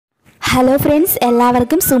Hello friends,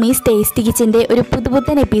 എല്ലാവർക്കും Sumi's tasty കിച്ചൻ്റെ ഒരു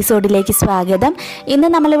പുതുപുത്തൻ എപ്പിസോഡിലേക്ക് സ്വാഗതം. ഇന്ന്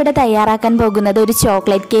നമ്മളിവിടെ തയ്യാറാക്കാൻ പോകുന്നത് ഒരു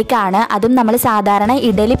ചോക്ലേറ്റ് കേക്കാണ്. അതും നമ്മൾ സാധാരണ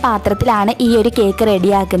ഇഡലി പാത്രത്തിലാണ് ഈ ഒരു കേക്ക്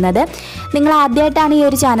റെഡിയാക്കുന്നത്. നിങ്ങൾ ആദ്യമായിട്ടാണ് ഈ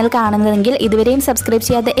ഒരു ചാനൽ കാണുന്നതെങ്കിൽ ഇതുവരെയും സബ്സ്ക്രൈബ്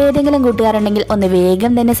ചെയ്യാത്ത ഏതെങ്കിലും കൂട്ടുകാരുണ്ടെങ്കിൽ ഒന്ന്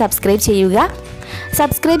വേഗം തന്നെ സബ്സ്ക്രൈബ് ചെയ്യുക.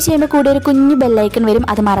 സബ്സ്ക്രൈബ് ചെയ്യുമ്പോൾ കൂടി ഒരു കുഞ്ഞു ബെല്ലൈക്കൺ വരും.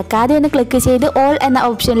 അത് മറക്കാതെ ഒന്ന് ക്ലിക്ക് ചെയ്ത് ഓൾ എന്ന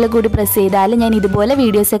ഓപ്ഷനിൽ കൂടി പ്രസ് ചെയ്താൽ ഞാൻ ഇതുപോലെ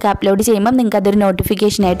വീഡിയോസൊക്കെ അപ്ലോഡ് ചെയ്യുമ്പോൾ നിങ്ങൾക്ക് അതൊരു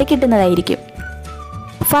നോട്ടിഫിക്കേഷനായിട്ട് കിട്ടുന്നതായിരിക്കും.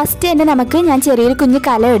 ഫസ്റ്റ് തന്നെ ഞാൻ ചെറിയൊരു കുഞ്ഞു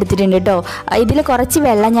കലം എടുത്തിട്ടുണ്ട് കേട്ടോ. ഇതിൽ കുറച്ച്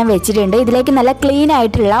വെള്ളം ഞാൻ വെച്ചിട്ടുണ്ട്. ഇതിലേക്ക് നല്ല ക്ലീൻ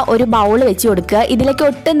ആയിട്ടുള്ള ഒരു ബൗൾ വെച്ച് കൊടുക്കുക. ഇതിലേക്ക്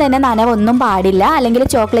ഒട്ടും തന്നെ നനവൊന്നും പാടില്ല, അല്ലെങ്കിൽ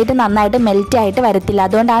ചോക്ലേറ്റ് നന്നായിട്ട് മെൽറ്റായിട്ട് വരത്തില്ല.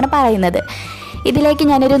 അതുകൊണ്ടാണ് പറയുന്നത്. ഇതിലേക്ക്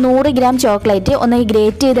ഞാനൊരു 100 ഗ്രാം ചോക്ലേറ്റ് ഒന്ന്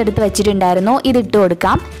ഗ്രേറ്റ് ചെയ്തെടുത്ത് വെച്ചിട്ടുണ്ടായിരുന്നു. ഇതിട്ട്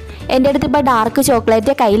കൊടുക്കാം. എൻ്റെ അടുത്ത് ഇപ്പോൾ ഡാർക്ക്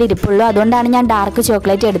ചോക്ലേറ്റ് കയ്യിലിരിപ്പുള്ളൂ, അതുകൊണ്ടാണ് ഞാൻ ഡാർക്ക്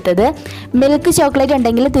ചോക്ലേറ്റ് എടുത്തത്. മിൽക്ക് ചോക്ലേറ്റ്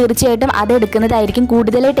ഉണ്ടെങ്കിൽ തീർച്ചയായിട്ടും അത് എടുക്കുന്നതായിരിക്കും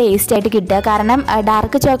കൂടുതൽ ടേസ്റ്റ് ആയിട്ട് കിട്ടുക. കാരണം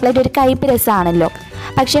ഡാർക്ക് ചോക്ലേറ്റ് ഒരു കയ്പ്പ് രസമാണല്ലോ.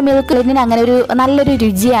 പക്ഷേ മിൽക്ക് ചോക്ലേറ്റിന് അങ്ങനെ ഒരു നല്ലൊരു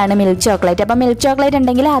രുചിയാണ് മിൽക്ക് ചോക്ലേറ്റ്. അപ്പോൾ മിൽക്ക് ചോക്ലേറ്റ്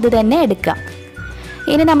ഉണ്ടെങ്കിൽ അത് തന്നെ എടുക്കാം.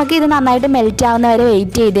 ഇനി നമുക്ക് ഇത് നന്നായിട്ട് മെൽറ്റ് ആവുന്നവരെ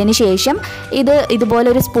വെയിറ്റ് ചെയ്തതിന് ശേഷം ഇതുപോലെ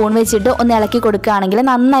ഒരു സ്പൂൺ വെച്ചിട്ട് ഒന്ന് ഇളക്കി കൊടുക്കുകയാണെങ്കിൽ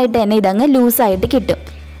നന്നായിട്ട് തന്നെ ഇതങ്ങ് ലൂസായിട്ട് കിട്ടും.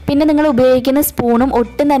 പിന്നെ നിങ്ങൾ ഉപയോഗിക്കുന്ന സ്പൂണും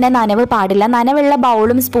ഒട്ടും തന്നെ നനവ് പാടില്ല. നനവുള്ള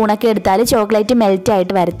ബൗളും സ്പൂണൊക്കെ എടുത്താൽ ചോക്ലേറ്റ്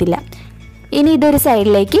മെൽറ്റായിട്ട് വരത്തില്ല. ഇനി ഇതൊരു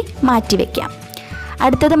സൈഡിലേക്ക് മാറ്റി വെക്കാം.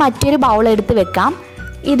 അടുത്തത് മറ്റൊരു ബൗൾ എടുത്ത് വെക്കാം.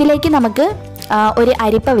 ഇതിലേക്ക് നമുക്ക് ഒരു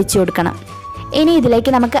അരിപ്പ വെച്ച് കൊടുക്കണം. ഇനി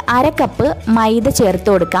ഇതിലേക്ക് നമുക്ക് 1/2 കപ്പ് മൈദ ചേർത്ത്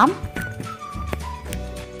കൊടുക്കാം.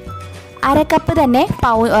 1/2 കപ്പ് തന്നെ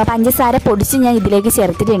പഞ്ചസാര പൊടിച്ച് ഞാൻ ഇതിലേക്ക്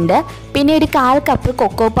ചേർത്തിട്ടുണ്ട്. പിന്നെ ഒരു 1/4 കപ്പ്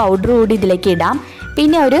കൊക്കോ പൗഡർ കൂടി ഇതിലേക്ക് ഇടാം.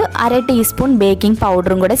 പിന്നെ ഒരു 1/2 ടീസ്പൂൺ ബേക്കിംഗ്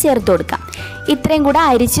പൗഡറും കൂടെ ചേർത്ത് കൊടുക്കാം. ഇത്രയും കൂടെ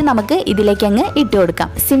അരിച്ച് നമുക്ക് ഇതിലേക്ക് അങ്ങ് ഇട്ട്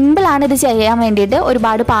കൊടുക്കാം. സിമ്പിളാണ് ഇത് ചെയ്യാൻ വേണ്ടിയിട്ട്,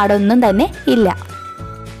 ഒരുപാട് പാടൊന്നും തന്നെ ഇല്ല.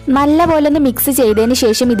 നല്ലപോലെ ഒന്ന് മിക്സ് ചെയ്തതിന്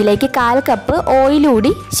ശേഷം ഇതിലേക്ക് 1/4 കപ്പ് ഓയിൽ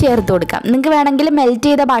കൂടി ചേർത്ത് കൊടുക്കാം. നിങ്ങൾക്ക് വേണമെങ്കിൽ മെൽറ്റ്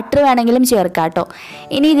ചെയ്ത ബട്ടർ വേണമെങ്കിലും ചേർക്കാം കേട്ടോ.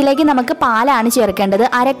 ഇനി ഇതിലേക്ക് നമുക്ക് പാലാണ് ചേർക്കേണ്ടത്.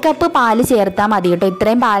 1/2 കപ്പ് പാല് ചേർത്താൽ മതി കേട്ടോ.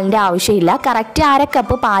 ഇത്രയും പാലിൻ്റെ ആവശ്യമില്ല. കറക്റ്റ് 1/2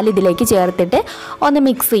 കപ്പ് പാൽ ഇതിലേക്ക് ചേർത്തിട്ട് ഒന്ന്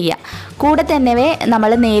മിക്സ് ചെയ്യുക. കൂടെ തന്നെ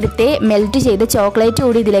നമ്മൾ നേരത്തെ മെൽറ്റ് ചെയ്ത് ചോക്ലേറ്റ്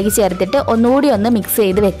കൂടി ഇതിലേക്ക് ചേർത്തിട്ട് ഒന്നുകൂടി ഒന്ന് മിക്സ്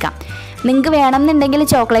ചെയ്ത് വെക്കാം. നിങ്ങൾക്ക് വേണമെന്നുണ്ടെങ്കിൽ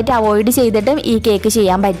ചോക്ലേറ്റ് അവോയ്ഡ് ചെയ്തിട്ടും ഈ കേക്ക്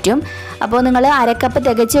ചെയ്യാൻ പറ്റും. അപ്പോൾ നിങ്ങൾ 1/2 കപ്പ്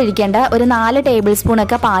തികച്ചൊഴിക്കേണ്ട, ഒരു 4 ടേബിൾ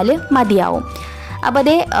സ്പൂണൊക്കെ പാല് മതിയാവും. അപ്പോൾ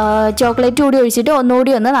അതേ ചോക്ലേറ്റ് കൂടി ഒഴിച്ചിട്ട്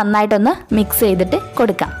ഒന്നുകൂടി ഒന്ന് നന്നായിട്ടൊന്ന് മിക്സ് ചെയ്തിട്ട്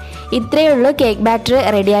കൊടുക്കാം. ഇത്രയേ ഉള്ളൂ. കേക്ക് ബാറ്റർ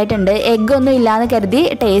റെഡി ആയിട്ടുണ്ട്. എഗ്ഗ് ഒന്നും ഇല്ലയെന്ന് കരുതി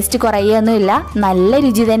ടേസ്റ്റ് കുറയൊന്നുമില്ല. നല്ല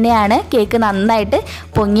രുചി തന്നെയാണ്. കേക്ക് നന്നായിട്ട്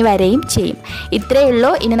പൊങ്ങി വരികയും ചെയ്യും. ഇത്രയേ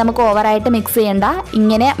ഉള്ളൂ. ഇനി നമുക്ക് ഓവറായിട്ട് മിക്സ് ചെയ്യണ്ട.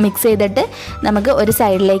 ഇങ്ങനെ മിക്സ് ചെയ്തിട്ട് നമുക്ക് ഒരു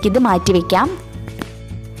സൈഡിലേക്ക് ഇത് മാറ്റി വയ്ക്കാം.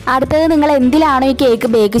 അടുത്തത് നിങ്ങൾ എന്തിലാണോ ഈ കേക്ക്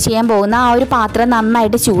ബേക്ക് ചെയ്യാൻ പോകുന്ന ആ ഒരു പാത്രം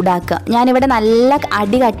നന്നായിട്ട് ചൂടാക്കുക. ഞാനിവിടെ നല്ല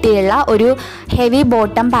അടി കട്ടിയുള്ള ഒരു ഹെവി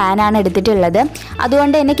ബോട്ടം പാനാണ് എടുത്തിട്ടുള്ളത്.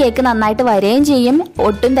 അതുകൊണ്ട് തന്നെ കേക്ക് നന്നായിട്ട് വരികയും ചെയ്യും.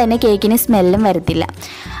 ഒട്ടും തന്നെ കേക്കിന് സ്മെല്ലും വരത്തില്ല.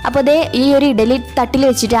 അപ്പോൾ ഈ ഒരു ഇഡലി തട്ടിൽ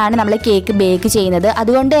വെച്ചിട്ടാണ് നമ്മൾ കേക്ക് ബേക്ക് ചെയ്യുന്നത്.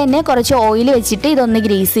 അതുകൊണ്ട് തന്നെ കുറച്ച് ഓയിൽ വെച്ചിട്ട് ഇതൊന്ന്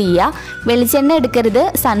ഗ്രീസ് ചെയ്യുക. വെളിച്ചെണ്ണ എടുക്കരുത്,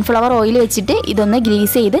 സൺഫ്ലവർ ഓയിൽ വെച്ചിട്ട് ഇതൊന്ന്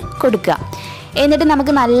ഗ്രീസ് ചെയ്ത് കൊടുക്കുക. എന്നിട്ട്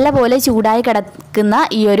നമുക്ക് നല്ലപോലെ ചൂടായി കിടക്കുന്ന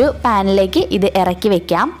ഈ ഒരു പാനിലേക്ക് ഇത് ഇറക്കി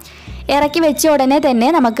വെക്കാം. ഇറക്കി വെച്ച ഉടനെ തന്നെ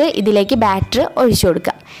നമുക്ക് ഇതിലേക്ക് ബാറ്റർ ഒഴിച്ചു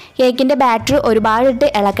കൊടുക്കാം. കേക്കിൻ്റെ ബാറ്റർ ഒരുപാടിട്ട്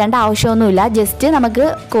ഇളക്കേണ്ട ആവശ്യമൊന്നുമില്ല. ജസ്റ്റ് നമുക്ക്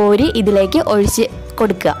കോരി ഇതിലേക്ക് ഒഴിച്ച്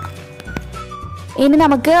കൊടുക്കുക. ഇനി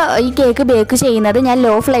നമുക്ക് ഈ കേക്ക് ബേക്ക് ചെയ്യുന്നത് ഞാൻ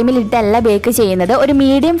ലോ ഫ്ലെയിമിൽ ഇട്ടല്ല ബേക്ക് ചെയ്യുന്നത്. ഒരു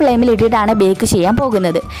മീഡിയം ഫ്ലെയിമിൽ ഇട്ടിട്ടാണ് ബേക്ക് ചെയ്യാൻ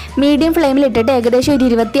പോകുന്നത്. മീഡിയം ഫ്ലെയിമിൽ ഇട്ടിട്ട് ഏകദേശം ഒരു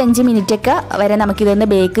 25 മിനിറ്റൊക്കെ വരെ നമുക്കിതൊന്ന്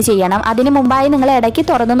ബേക്ക് ചെയ്യണം. അതിന് മുമ്പായി നിങ്ങൾ ഇടയ്ക്ക്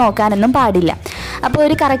തുറന്ന് നോക്കാനൊന്നും പാടില്ല. അപ്പോൾ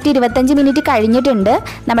ഒരു കറക്റ്റ് 25 മിനിറ്റ് കഴിഞ്ഞിട്ടുണ്ട്.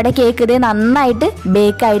 നമ്മുടെ കേക്ക് ഇത് നന്നായിട്ട്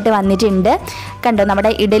ബേക്കായിട്ട് വന്നിട്ടുണ്ട്. കണ്ടോ,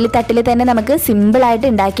 നമ്മുടെ ഇഡലി തട്ടിൽ തന്നെ നമുക്ക് സിമ്പിളായിട്ട്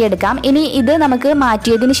ഉണ്ടാക്കിയെടുക്കാം. ഇനി ഇത് നമുക്ക്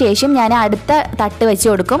മാറ്റിയതിന് ശേഷം ഞാൻ അടുത്ത തട്ട് വെച്ച്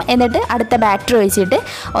കൊടുക്കും. എന്നിട്ട് അടുത്ത ബാറ്റർ ഒഴിച്ചിട്ട്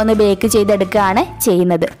ഒന്ന് ബേക്ക് ചെയ്തെടുക്കുകയാണ്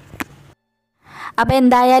ചെയ്യുന്നത്. അപ്പോൾ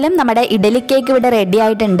എന്തായാലും നമ്മുടെ ഇഡലി കേക്ക് ഇവിടെ റെഡി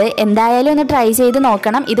ആയിട്ടുണ്ട്. എന്തായാലും ഒന്ന് ട്രൈ ചെയ്ത്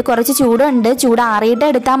നോക്കണം. ഇത് കുറച്ച് ചൂടുണ്ട്. ചൂട് ആറിയിട്ട്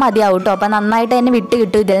എടുത്താൽ മതിയാവും കേട്ടോ. അപ്പോൾ നന്നായിട്ട് തന്നെ വിട്ട്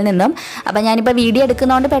കിട്ടും ഇതിൽ നിന്നും. അപ്പോൾ ഞാനിപ്പോൾ വീഡിയോ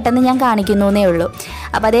എടുക്കുന്നതുകൊണ്ട് പെട്ടെന്ന് ഞാൻ കാണിക്കുന്നേ ഉള്ളൂ.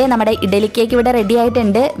 അപ്പോൾ നമ്മുടെ ഇഡലി കേക്ക് ഇവിടെ റെഡി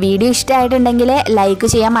ആയിട്ടുണ്ട്. വീഡിയോ ഇഷ്ടമായിട്ടുണ്ടെങ്കിൽ ലൈക്ക്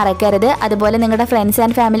ചെയ്യാൻ മറക്കരുത്. അതുപോലെ നിങ്ങളുടെ ഫ്രണ്ട്സ്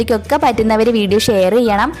ആൻഡ് ഫാമിലിക്കൊക്കെ പറ്റുന്നവർ വീഡിയോ ഷെയർ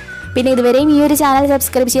ചെയ്യണം. പിന്നെ ഇതുവരെയും ഈ ഒരു ചാനൽ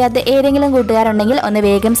സബ്സ്ക്രൈബ് ചെയ്യാത്ത ഏതെങ്കിലും കൂട്ടുകാരുണ്ടെങ്കിൽ ഒന്ന്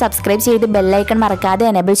വേഗം സബ്സ്ക്രൈബ് ചെയ്ത് ബെല്ലൈക്കൺ മറക്കാതെ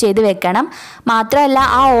എനേബിൾ ചെയ്ത് വെക്കണം. മാത്രമല്ല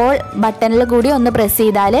ആ ഓൾ ബട്ടണിൽ കൂടി ഒന്ന് പ്രസ്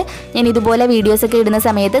ചെയ്താൽ ഞാൻ ഇതുപോലെ വീഡിയോസൊക്കെ ഇടുന്ന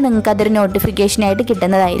സമയത്ത് നിങ്ങൾക്ക് അതൊരു നോട്ടിഫിക്കേഷനായിട്ട്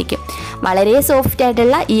കിട്ടുന്നതായിരിക്കും. വളരെ സോഫ്റ്റ്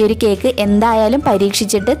ആയിട്ടുള്ള ഈ ഒരു കേക്ക് എന്തായാലും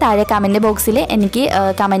പരീക്ഷിച്ചിട്ട് താഴെ കമൻറ്റ് ബോക്സിൽ എനിക്ക്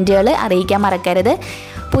കമൻറ്റുകൾ അറിയിക്കാൻ മറക്കരുത്.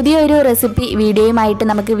 പുതിയൊരു റെസിപ്പി വീഡിയോയുമായിട്ട്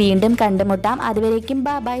നമുക്ക് വീണ്ടും കണ്ടുമുട്ടാം. അതുവരേക്കും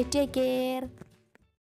ബൈ, ടേക്ക് കെയർ.